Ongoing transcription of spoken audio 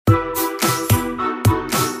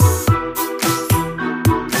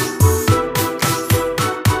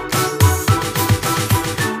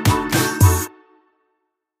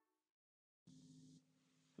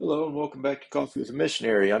welcome back to Coffee with a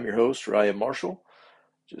Missionary. I'm your host, Ryan Marshall.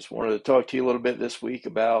 Just wanted to talk to you a little bit this week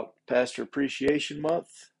about Pastor Appreciation Month,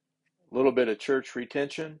 a little bit of church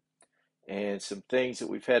retention, and some things that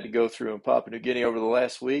we've had to go through in Papua New Guinea over the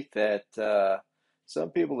last week that some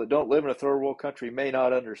people that don't live in a third world country may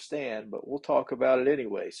not understand, but we'll talk about it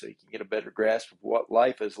anyway so you can get a better grasp of what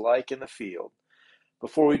life is like in the field.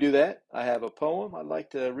 Before we do that, I have a poem I'd like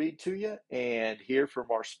to read to you and hear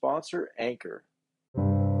from our sponsor, Anchor.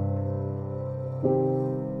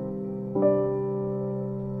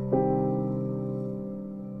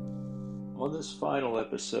 On this final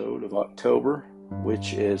episode of October,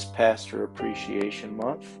 which is Pastor Appreciation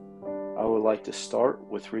Month, I would like to start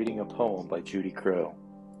with reading a poem by Judy Crow.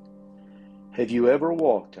 Have you ever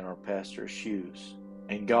walked in our pastor's shoes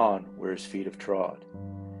and gone where his feet have trod?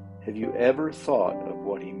 Have you ever thought of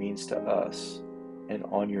what he means to us and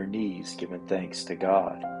on your knees given thanks to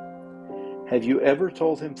God? Have you ever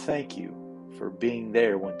told him thank you for being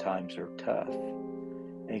there when times are tough,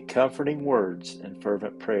 and comforting words and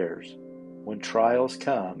fervent prayers when trials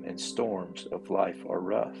come and storms of life are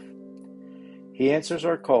rough? He answers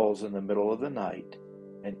our calls in the middle of the night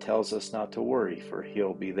and tells us not to worry, for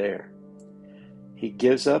he'll be there. He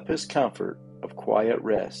gives up his comfort of quiet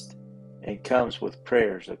rest and comes with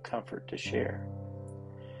prayers of comfort to share.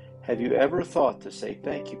 Have you ever thought to say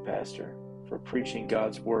thank you, Pastor, for preaching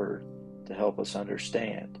God's word to help us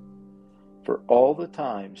understand, for all the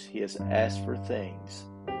times he has asked for things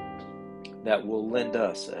that will lend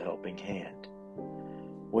us a helping hand?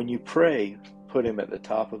 When you pray, put him at the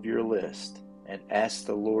top of your list and ask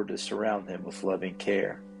the Lord to surround him with loving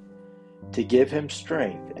care, to give him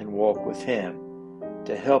strength and walk with him,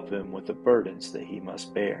 to help him with the burdens that he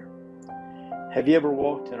must bear. Have you ever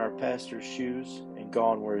walked in our pastor's shoes and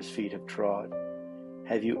gone where his feet have trod?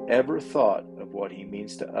 Have you ever thought of what he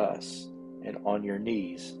means to us and on your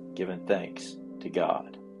knees given thanks to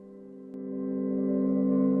God?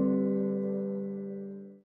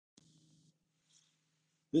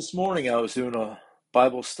 This morning I was doing a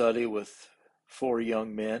Bible study with 4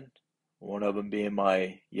 young men, one of them being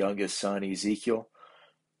my youngest son, Ezekiel,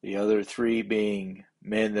 the other 3 being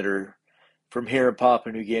men that are from here in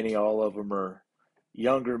Papua New Guinea. All of them are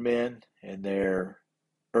younger men in their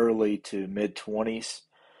early to mid-20s.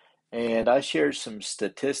 And I shared some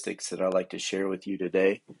statistics that I'd like to share with you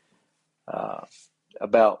today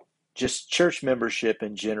about just church membership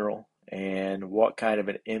in general and what kind of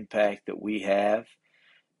an impact that we have.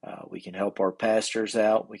 We can help our pastors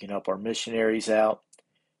out. We can help our missionaries out.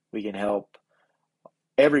 We can help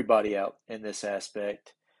everybody out in this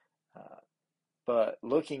aspect. But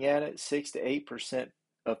looking at it, 6 to 8%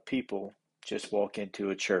 of people just walk into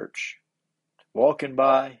a church. Walking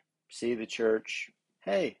by, see the church.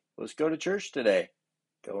 Hey, let's go to church today.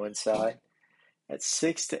 Go inside. That's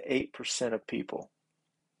 6 to 8% of people.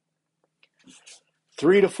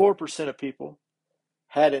 3 to 4% of people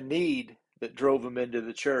had a need that drove them into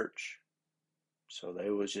the church. So they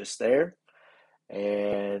was just there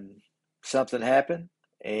and something happened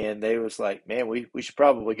and they was like, man, we should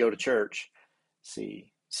probably go to church.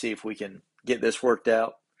 See if we can get this worked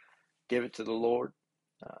out. Give it to the Lord.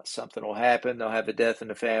 Something will happen. They'll have a death in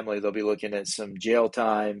the family. They'll be looking at some jail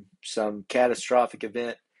time, some catastrophic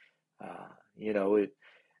event.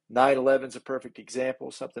 9/11 is a perfect example.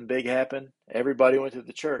 Something big happened. Everybody went to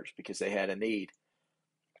the church because they had a need.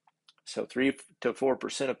 So 3 to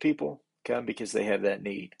 4% of people come because they have that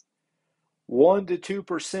need. 1 to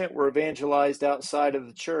 2% were evangelized outside of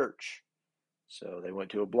the church. So they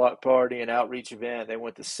went to a block party, an outreach event. They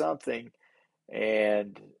went to something,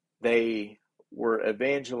 and they were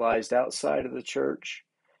evangelized outside of the church,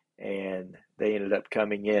 and they ended up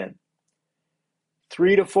coming in.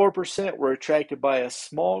 3 to 4% were attracted by a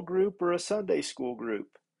small group or a Sunday school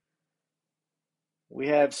group. We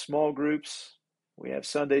have small groups, we have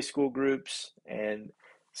Sunday school groups, and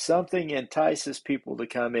something entices people to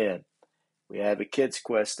come in. We have a Kids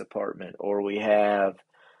Quest department, or we have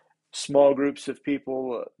small groups of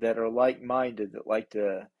people that are like-minded, that like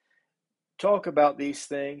to talk about these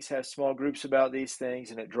things, have small groups about these things,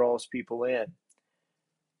 and it draws people in.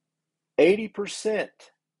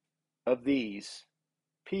 80% of these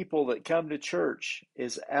people that come to church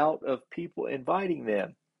is out of people inviting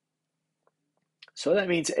them. So that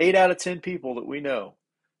means 8 out of 10 people that we know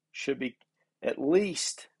should be at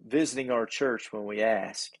least visiting our church when we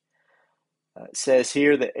ask. It says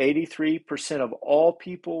here that 83% of all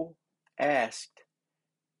people asked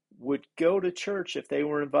would go to church if they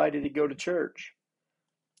were invited to go to church.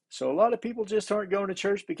 So a lot of people just aren't going to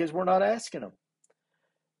church because we're not asking them.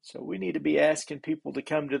 So we need to be asking people to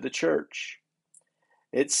come to the church.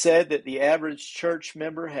 It's said that the average church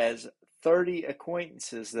member has 30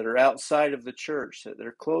 acquaintances that are outside of the church, that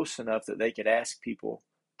they're close enough that they could ask people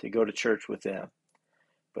to go to church with them.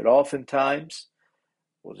 But oftentimes,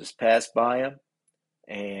 we'll just pass by them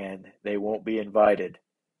and they won't be invited.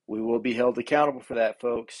 We will be held accountable for that,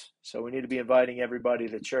 folks. So we need to be inviting everybody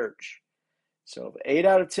to church. So if 8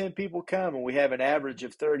 out of 10 people come and we have an average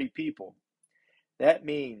of 30 people, that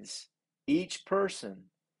means each person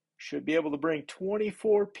should be able to bring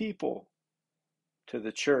 24 people to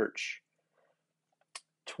the church.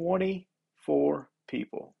 24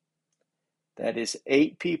 people. That is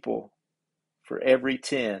 8 people for every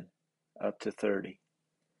 10 up to 30.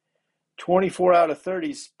 24 out of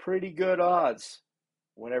 30 is pretty good odds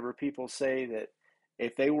whenever people say that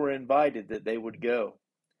if they were invited that they would go.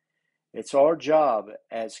 It's our job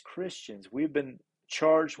as Christians. We've been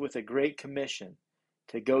charged with a great commission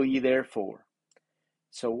to go ye therefore.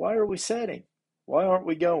 So why are we sitting? Why aren't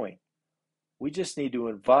we going? We just need to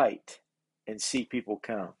invite and see people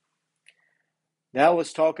come. Now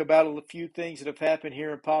let's talk about a few things that have happened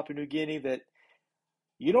here in Papua New Guinea that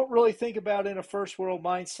you don't really think about in a first world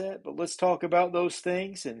mindset, but let's talk about those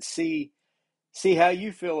things and see how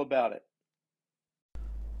you feel about it.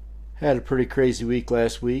 Had a pretty crazy week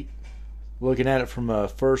last week. Looking at it from a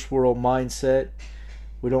first world mindset,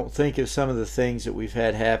 we don't think of some of the things that we've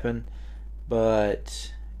had happen,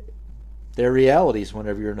 but they're realities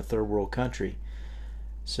whenever you're in a third world country.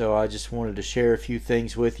 So I just wanted to share a few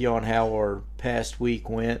things with you on how our past week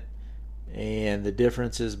went and the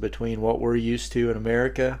differences between what we're used to in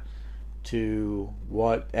America to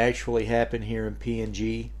what actually happened here in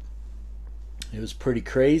PNG. It was pretty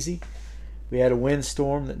crazy. We had a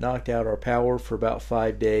windstorm that knocked out our power for about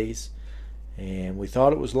 5 days, and we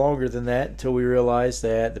thought it was longer than that until we realized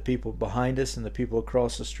that the people behind us and the people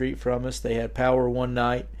across the street from us, they had power one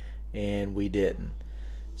night and we didn't.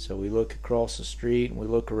 So we look across the street and we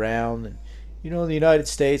look around, and in the United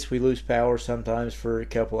States we lose power sometimes for a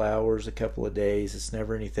couple hours, a couple of days. It's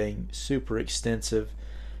never anything super extensive,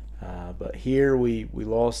 but here we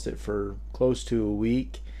lost it for close to a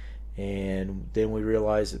week, and then we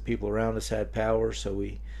realized that people around us had power, so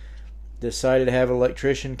we decided to have an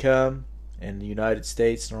electrician come. In the United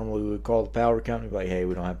States, normally we would call the power company, like, hey,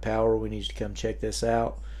 we don't have power, we need you to come check this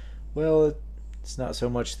out. Well, it's not so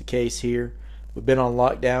much the case here. We've been on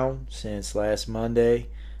lockdown since last Monday,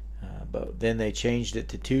 but then they changed it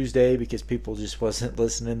to Tuesday because people just wasn't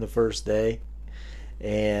listening the first day,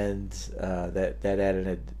 and that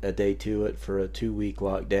added a day to it for a 2-week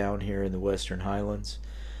lockdown here in the Western Highlands.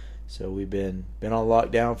 So we've been on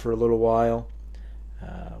lockdown for a little while.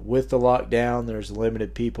 With the lockdown, there's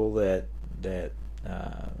limited people that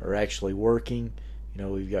are actually working.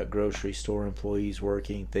 We've got grocery store employees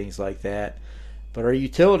working, things like that. But our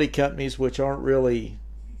utility companies, which aren't really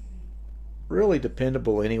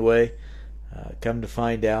dependable anyway, come to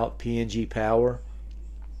find out, PNG Power,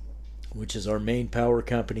 which is our main power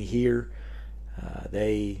company here,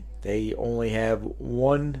 they only have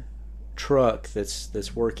one truck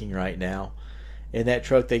that's working right now. In that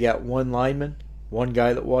truck, they got one lineman, one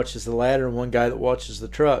guy that watches the ladder, and one guy that watches the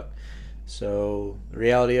truck. So the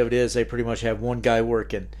reality of it is they pretty much have one guy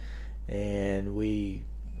working, and we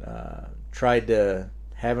tried to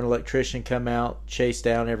have an electrician come out, chase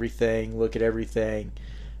down everything, look at everything.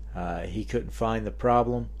 He couldn't find the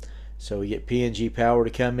problem, so we get PNG Power to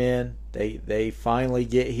come in. They finally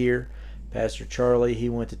get here. Pastor Charlie, he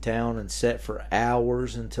went to town and sat for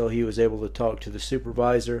hours until he was able to talk to the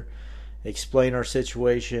supervisor, explain our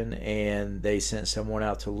situation, and they sent someone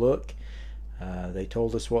out to look. They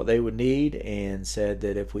told us what they would need and said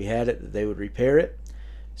that if we had it, that they would repair it.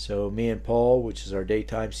 So me and Paul, which is our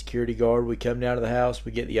daytime security guard, we come down to the house,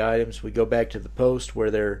 we get the items, we go back to the post where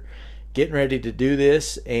they're getting ready to do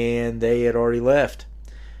this, and they had already left.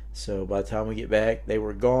 So by the time we get back, they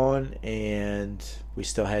were gone, and we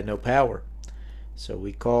still had no power. So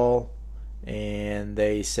we call, and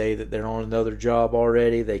they say that they're on another job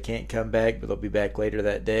already. They can't come back, but they'll be back later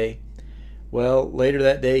that day. Well, later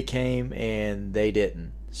that day came, and they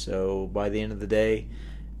didn't. So by the end of the day,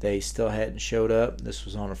 they still hadn't showed up. This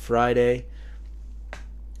was on a Friday.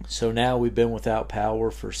 So now we've been without power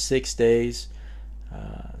for 6 days.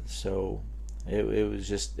 So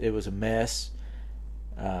it was a mess.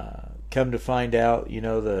 Come to find out,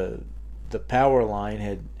 the power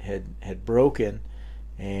line had broken,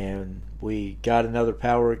 and we got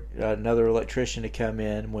another electrician to come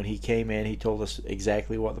in. When he came in, he told us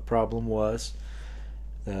exactly what the problem was,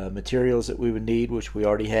 the materials that we would need, which we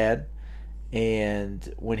already had.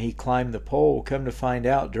 And when he climbed the pole, come to find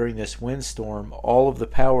out, during this windstorm, all of the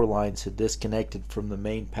power lines had disconnected from the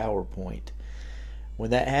main power point. when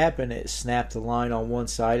that happened, it snapped the line on one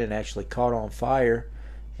side and actually caught on fire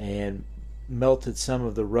and melted some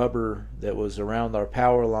of the rubber that was around our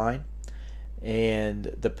power line. And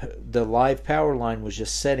the live power line was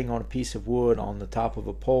just setting on a piece of wood on the top of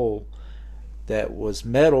a pole that was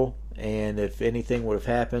metal, and if anything would have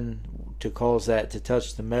happened to cause that to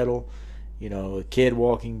touch the metal, a kid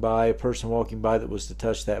walking by, a person walking by that was to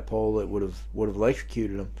touch that pole, it would have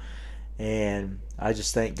electrocuted them. And I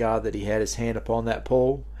just thank God that he had his hand upon that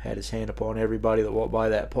pole, had his hand upon everybody that walked by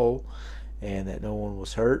that pole, and that no one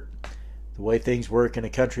was hurt. The way things work in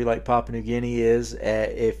a country like Papua New Guinea is,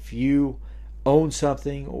 if you own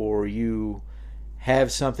something or you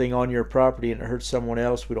have something on your property and it hurts someone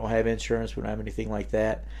else, we don't have insurance, we don't have anything like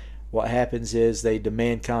that. What happens is they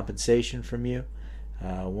demand compensation from you.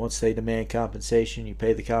 Once they demand compensation, you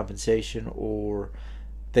pay the compensation, or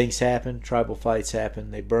things happen, tribal fights happen,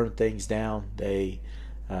 they burn things down, they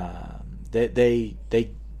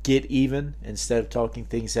get even instead of talking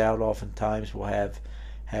things out. Oftentimes we'll have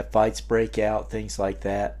fights break out, things like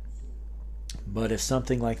that. But if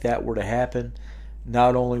something like that were to happen,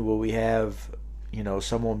 not only will we have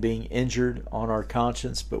someone being injured on our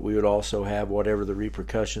conscience, but we would also have whatever the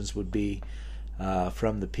repercussions would be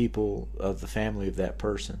from the people of the family of that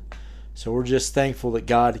person. So we're just thankful that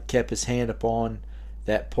God kept his hand upon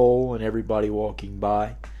that pole and everybody walking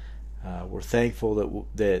by. We're thankful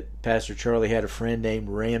that Pastor Charlie had a friend named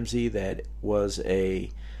Ramsey that was a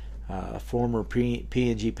former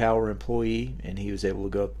P&G Power employee, and he was able to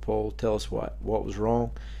go up the pole, tell us what was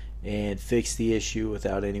wrong, and fix the issue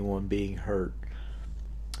without anyone being hurt.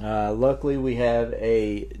 Luckily, we have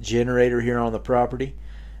a generator here on the property,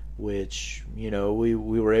 which we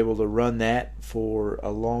were able to run that for a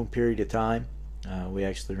long period of time. We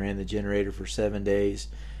actually ran the generator for 7 days,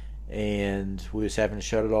 and we was having to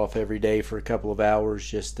shut it off every day for a couple of hours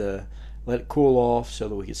just to let it cool off so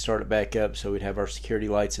that we could start it back up, so we'd have our security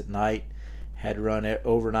lights at night. Had to run it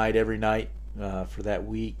overnight every night for that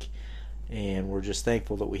week, and we're just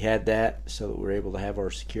thankful that we had that so that we're able to have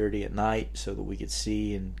our security at night so that we could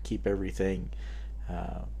see and keep everything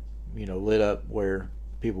lit up where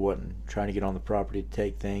people wasn't trying to get on the property to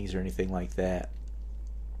take things or anything like that.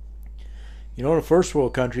 In a first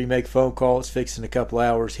world country, you make a phone call, it's fixed in a couple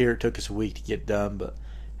hours. Here it took us a week to get done, but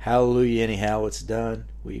hallelujah, anyhow, it's done.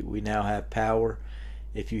 We now have power.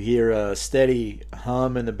 If you hear a steady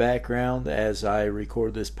hum in the background as I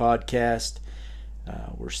record this podcast,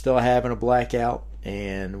 we're still having a blackout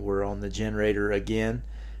and we're on the generator again,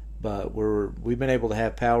 but we've been able to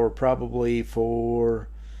have power probably for,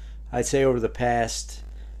 I'd say, over the past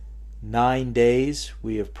 9 days.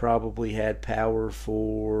 We have probably had power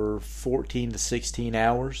for 14 to 16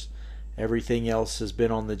 hours. Everything else has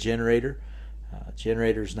been on the generator.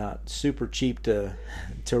 Generator's not super cheap to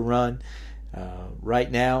run. Right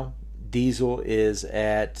now, diesel is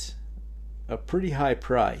at a pretty high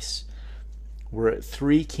price. We're at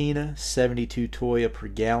 3 Kina 72 Toya per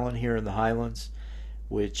gallon here in the Highlands,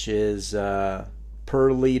 which is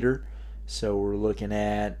per liter. So we're looking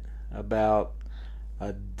at about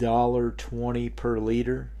 $1.20 per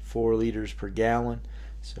liter, 4 liters per gallon.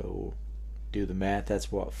 So do the math. That's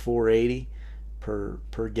what, $4.80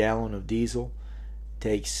 per gallon of diesel.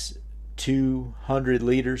 Takes 200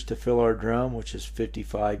 liters to fill our drum, which is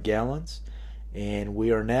 55 gallons, and we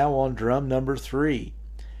are now on drum number 3.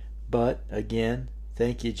 But again,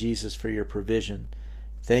 thank you, Jesus, for your provision.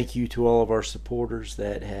 Thank you to all of our supporters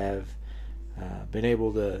that have been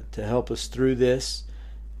able to help us through this.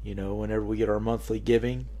 Whenever we get our monthly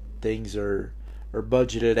giving, things are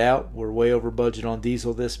budgeted out. We're way over budget on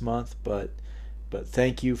diesel this month, but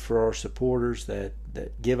thank you for our supporters that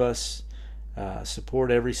give us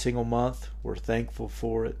support every single month. We're thankful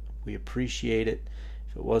for it. We appreciate it.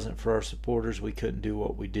 If it wasn't for our supporters, we couldn't do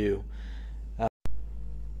what we do.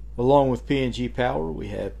 Along with P&G Power, we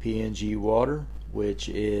have P&G Water, which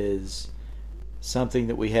is something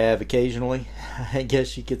that we have occasionally, I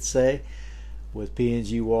guess you could say. With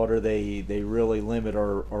P&G Water, they really limit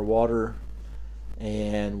our water,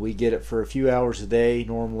 and we get it for a few hours a day.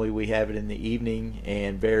 Normally we have it in the evening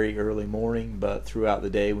and very early morning, but throughout the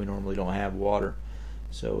day we normally don't have water.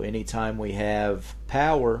 So anytime we have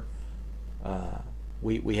power,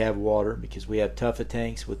 we have water, because we have Tuffa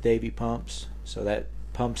tanks with Davy pumps, so that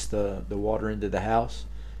pumps the water into the house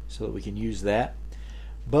so that we can use that.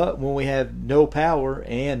 But when we have no power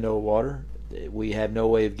and no water, we have no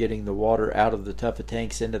way of getting the water out of the Tuffa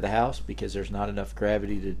tanks into the house because there's not enough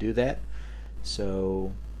gravity to do that.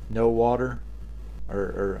 So no water,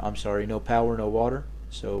 no power, no water.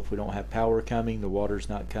 So if we don't have power coming, the water's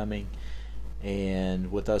not coming,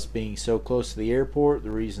 And with us being so close to the airport,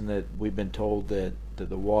 the reason that we've been told that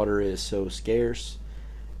the water is so scarce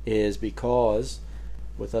is because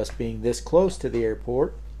with us being this close to the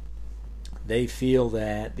airport, they feel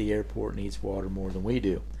that the airport needs water more than we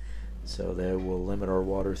do. So they will limit our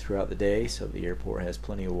water throughout the day so the airport has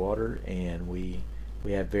plenty of water, and we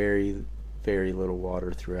have very, very little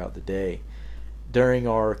water throughout the day. During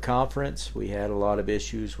our conference, we had a lot of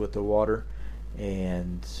issues with the water,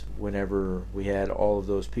 and whenever we had all of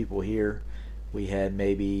those people here, we had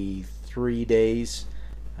maybe 3 days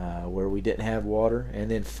where we didn't have water, and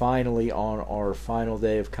then finally on our final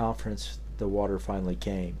day of conference, the water finally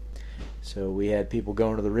came. So we had people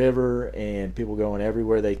going to the river and people going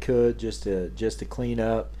everywhere they could just to clean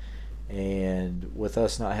up. And with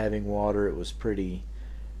us not having water, it was pretty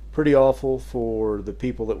awful for the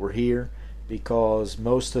people that were here, because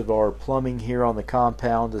most of our plumbing here on the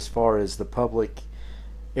compound, as far as the public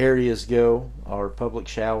areas go, our public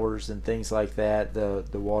showers and things like that, the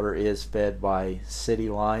water is fed by city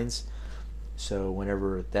lines. So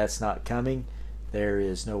whenever that's not coming, there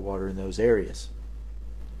is no water in those areas.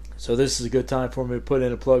 So this is a good time for me to put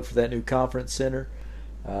in a plug for that new conference center.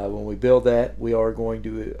 When we build that, we are going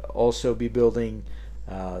to also be building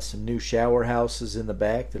some new shower houses in the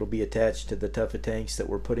back that will be attached to the tuffet tanks that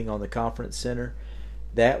we're putting on the conference center.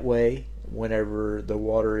 That way, whenever the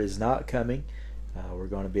water is not coming, we're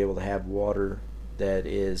going to be able to have water that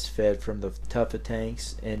is fed from the tuffet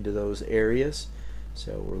tanks into those areas.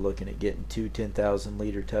 So we're looking at getting two 10,000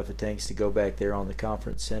 liter tuffet tanks to go back there on the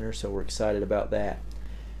conference center. So we're excited about that.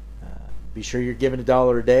 Be sure you're giving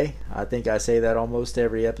 $1 a day. I think I say that almost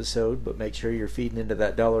every episode, but make sure you're feeding into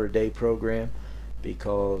that $1 a day program,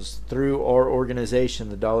 because through our organization,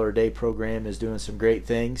 the $1 a day program is doing some great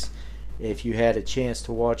things. If you had a chance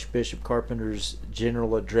to watch Bishop Carpenter's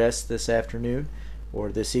general address this afternoon or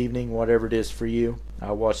this evening, whatever it is for you,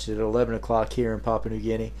 I watched it at 11 o'clock here in Papua New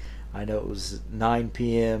Guinea. I know it was 9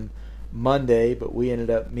 p.m. Monday, but me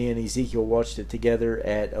and Ezekiel watched it together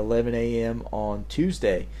at 11 a.m. on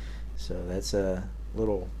Tuesday. So that's a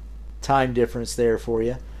little time difference there for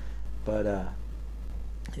you. But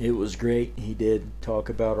it was great. He did talk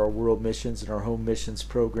about our world missions and our home missions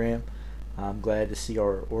program. I'm glad to see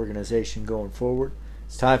our organization going forward.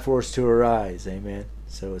 It's time for us to arise, amen.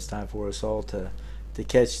 So it's time for us all to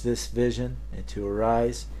catch this vision and to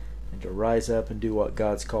arise and to rise up and do what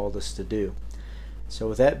God's called us to do. So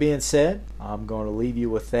with that being said, I'm going to leave you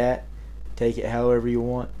with that. Take it however you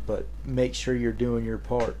want, but make sure you're doing your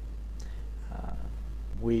part.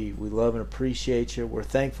 We love and appreciate you. We're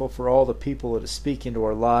thankful for all the people that speak into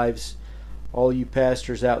our lives. All you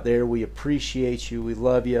pastors out there, we appreciate you. We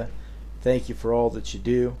love you. Thank you for all that you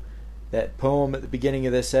do. That poem at the beginning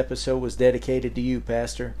of this episode was dedicated to you,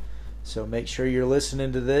 Pastor. So make sure you're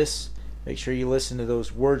listening to this. Make sure you listen to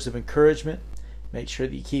those words of encouragement. Make sure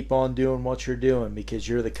that you keep on doing what you're doing, because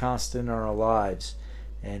you're the constant in our lives.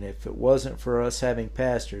 And if it wasn't for us having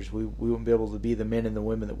pastors, we wouldn't be able to be the men and the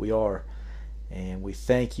women that we are. And we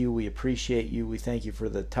thank you. We appreciate you. We thank you for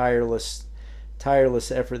the tireless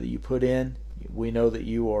effort that you put in. We know that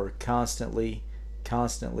you are constantly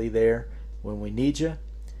there when we need you.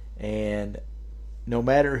 And no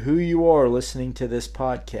matter who you are listening to this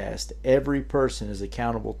podcast, every person is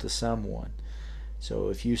accountable to someone. So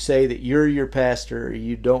if you say that you're your pastor, or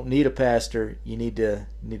you don't need a pastor, you need to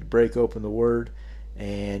break open the Word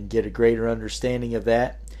and get a greater understanding of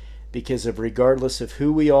that. Because regardless of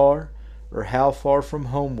who we are or how far from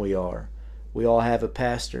home we are, we all have a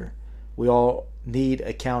pastor. We all need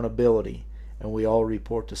accountability, and we all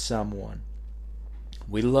report to someone.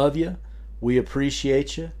 We love you. We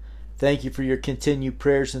appreciate you. Thank you for your continued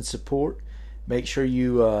prayers and support. Make sure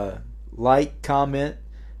you like, comment,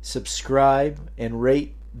 subscribe, and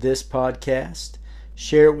rate this podcast.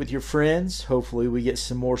 Share it with your friends. Hopefully we get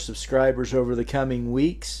some more subscribers over the coming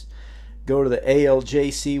weeks. Go to the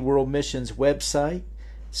ALJC World Missions website.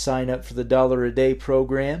 Sign up for the $1 a day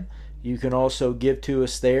program. You can also give to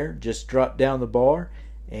us there. Just drop down the bar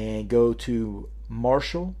and go to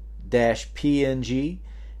Marshall-PNG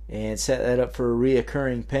and set that up for a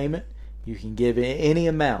reoccurring payment. You can give any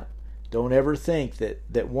amount. Don't ever think that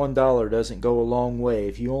 $1 doesn't go a long way.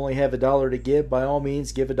 If you only have $1 to give, by all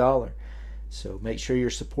means give $1. So make sure you're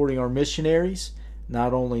supporting our missionaries,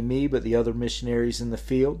 not only me, but the other missionaries in the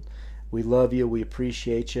field. We love you. We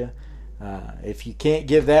appreciate you. If you can't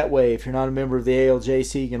give that way, if you're not a member of the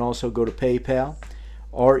ALJC, you can also go to PayPal.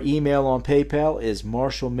 Our email on PayPal is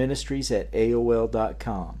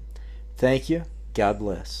marshallministries@aol.com. Thank you. God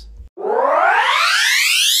bless.